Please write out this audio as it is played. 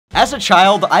As a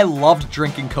child, I loved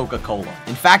drinking Coca-Cola.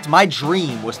 In fact, my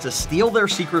dream was to steal their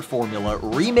secret formula,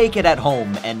 remake it at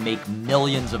home, and make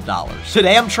millions of dollars.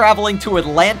 Today, I'm traveling to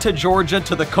Atlanta, Georgia,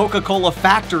 to the Coca-Cola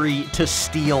factory to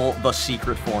steal the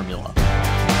secret formula.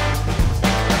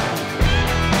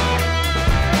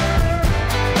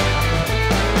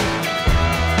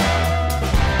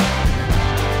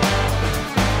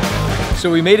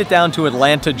 So we made it down to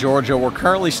Atlanta, Georgia. We're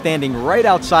currently standing right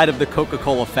outside of the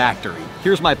Coca-Cola factory.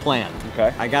 Here's my plan.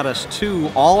 Okay. I got us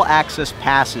 2 all-access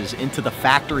passes into the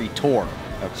factory tour.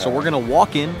 Okay. So we're gonna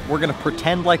walk in, we're gonna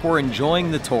pretend like we're enjoying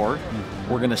the tour,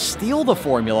 we're gonna steal the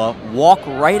formula, walk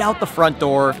right out the front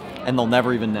door, and they'll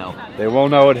never even know. They won't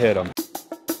know it hit them.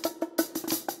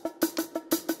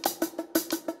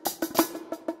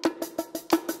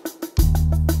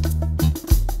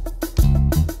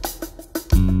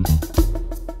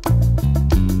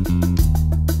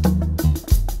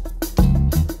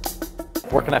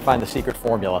 Where can I find the secret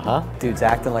formula, huh? Dude's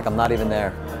acting like I'm not even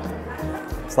there.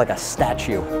 It's like a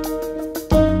statue.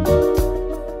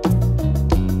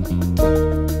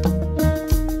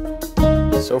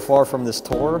 So far from this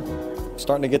tour, I'm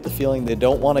starting to get the feeling they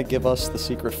don't want to give us the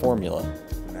secret formula.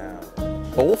 No.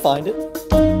 But we'll find it.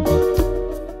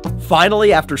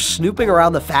 Finally, after snooping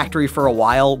around the factory for a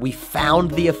while, we found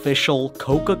the official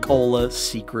Coca-Cola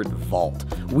secret vault.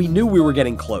 We knew we were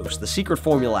getting close. The secret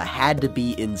formula had to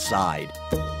be inside.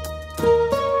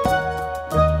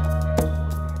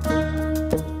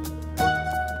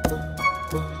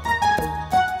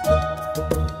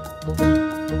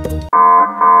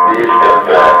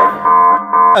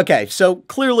 Okay, so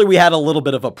clearly we had a little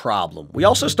bit of a problem. We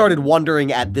also started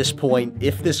wondering at this point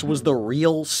if this was the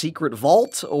real secret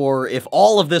vault, or if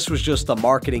all of this was just a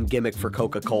marketing gimmick for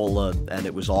Coca-Cola and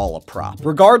it was all a prop.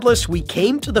 Regardless, we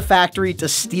came to the factory to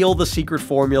steal the secret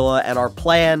formula, and our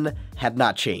plan had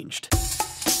not changed.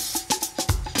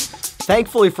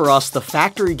 Thankfully for us, the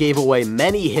factory gave away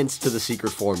many hints to the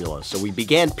secret formula, so we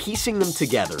began piecing them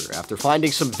together. After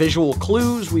finding some visual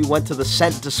clues, we went to the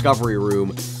scent discovery room,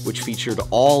 which featured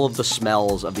all of the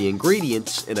smells of the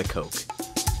ingredients in a Coke.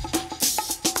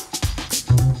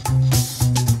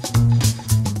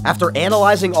 After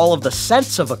analyzing all of the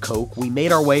scents of a Coke, we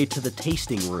made our way to the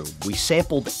tasting room. We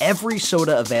sampled every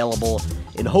soda available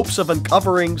in hopes of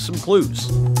uncovering some clues.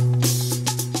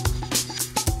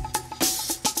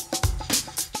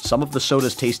 Some of the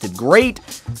sodas tasted great,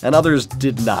 and others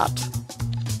did not.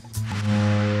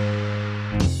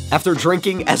 After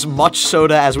drinking as much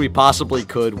soda as we possibly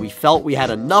could, we felt we had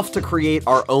enough to create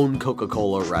our own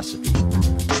Coca-Cola recipe.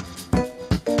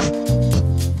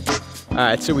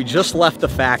 Alright, so we just left the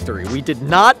factory. We did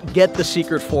not get the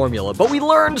secret formula, but we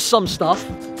learned some stuff.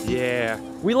 Yeah.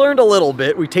 We learned a little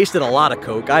bit. We tasted a lot of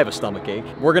Coke. I have a stomachache.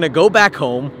 We're gonna go back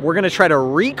home. We're gonna try to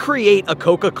recreate a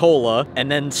Coca-Cola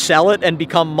and then sell it and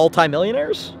become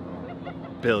multimillionaires?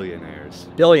 Billionaires.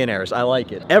 Billionaires, I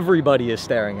like it. Everybody is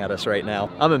staring at us right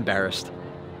now. I'm embarrassed.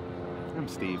 I'm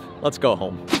Steve. Let's go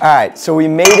home. All right, so we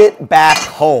made it back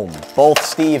home. Both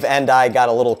Steve and I got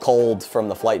a little cold from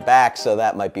the flight back, so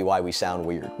that might be why we sound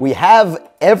weird. We have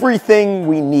everything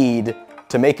we need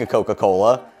to make a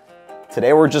Coca-Cola.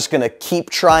 Today we're just gonna keep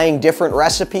trying different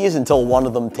recipes until one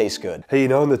of them tastes good. Hey, you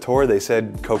know, in the tour they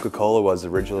said Coca-Cola was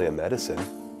originally a medicine.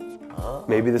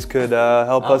 Maybe this could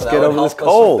help us get over this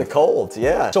cold. The cold,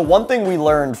 yeah. So one thing we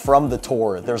learned from the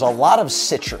tour, there's a lot of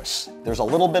citrus. There's a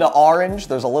little bit of orange,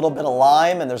 there's a little bit of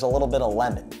lime, and there's a little bit of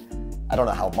lemon. I don't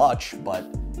know how much, but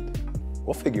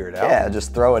we'll figure it out. Yeah,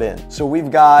 just throw it in. So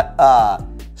we've got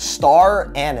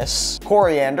star anise,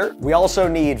 coriander. We also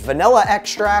need vanilla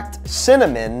extract,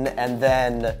 cinnamon, and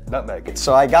then nutmeg.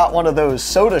 So I got one of those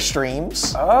soda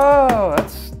streams. Oh,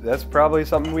 that's probably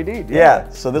something we need. Yeah,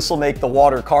 so this will make the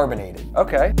water carbonated.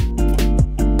 Okay.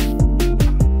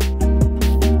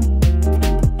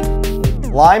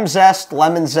 Lime zest,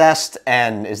 lemon zest,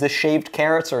 and is this shaved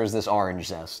carrots or is this orange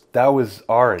zest? That was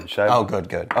orange. Oh, good,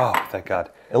 good. Oh, thank God.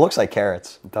 It looks like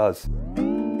carrots. It does.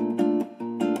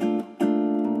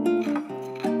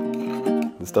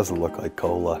 This doesn't look like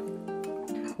cola.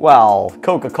 Well,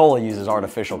 Coca-Cola uses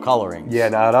artificial coloring. Yeah,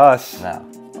 not us. No.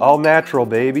 All natural,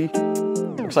 baby.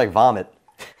 Looks like vomit.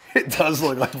 It does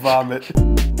look like vomit.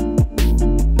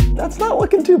 That's not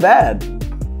looking too bad.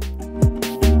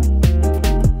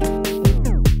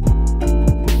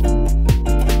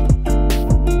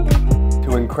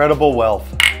 To incredible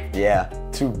wealth. Yeah,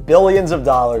 to billions of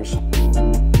dollars.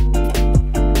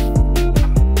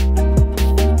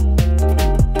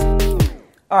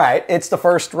 All right, it's the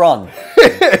first run.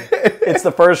 It's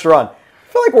the first run.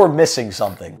 I feel like we're missing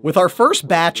something. With our first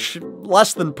batch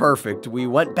less than perfect, we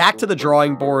went back to the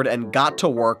drawing board and got to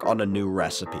work on a new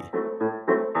recipe.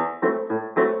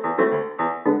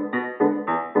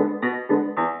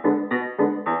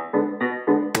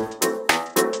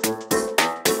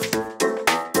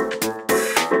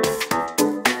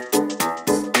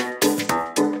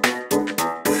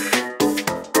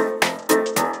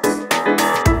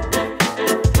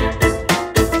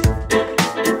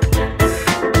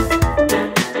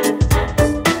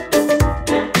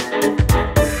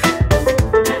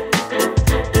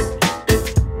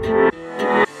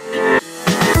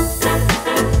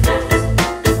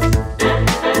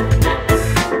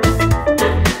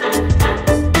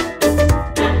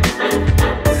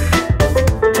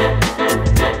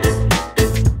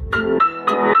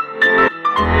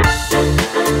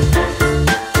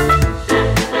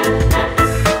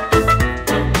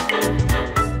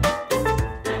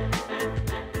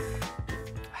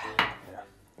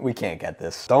 We can't get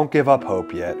this. Don't give up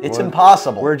hope yet. It's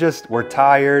impossible. We're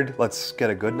tired. Let's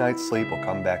get a good night's sleep. We'll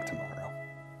come back tomorrow.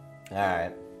 All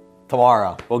right.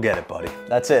 Tomorrow. We'll get it, buddy.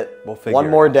 That's it. We'll figure One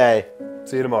more day.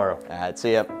 See you tomorrow. All right,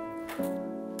 see ya.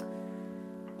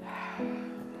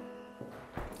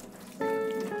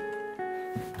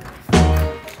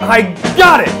 I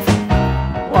got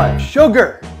it! What?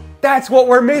 Sugar. That's what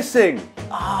we're missing.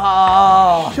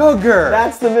 Oh, Sugar.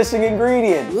 that's the missing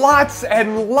ingredient. Lots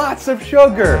and lots of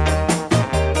sugar.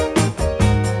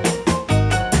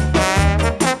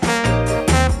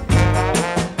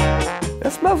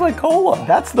 That smells like cola.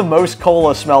 That's the most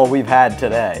cola smell we've had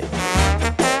today.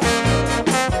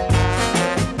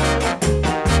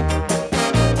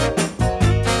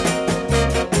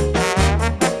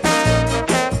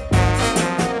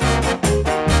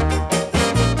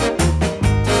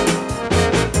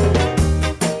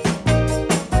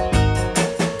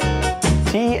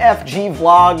 TFG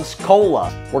Vlogs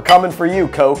Cola. We're coming for you,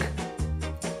 Coke.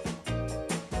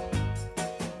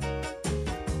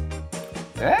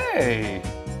 Hey,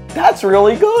 That's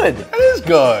really good. that is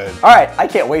good. All right, I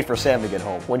can't wait for Sam to get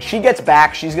home. When she gets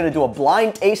back, she's gonna do a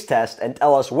blind taste test and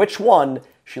tell us which one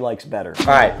she likes better. All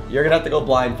right, you're gonna have to go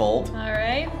blindfold. All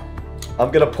right. I'm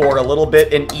gonna pour a little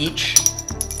bit in each,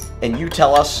 and you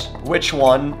tell us which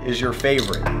one is your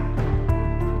favorite.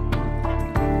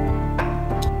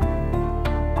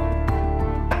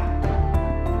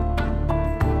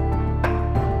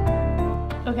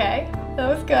 Okay, that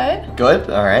was good. Good?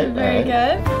 All right. Very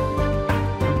good.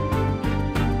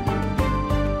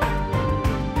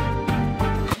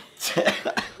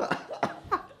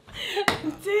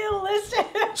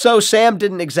 Delicious. So Sam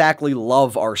didn't exactly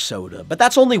love our soda, but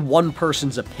that's only one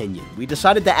person's opinion. We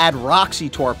decided to add Roxy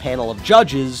to our panel of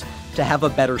judges to have a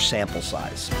better sample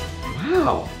size.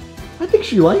 Wow, I think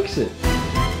she likes it.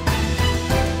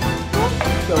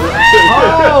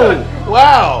 Oh!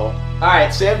 Wow. All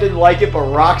right, Sam didn't like it, but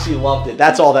Roxy loved it.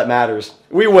 That's all that matters.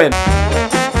 We win.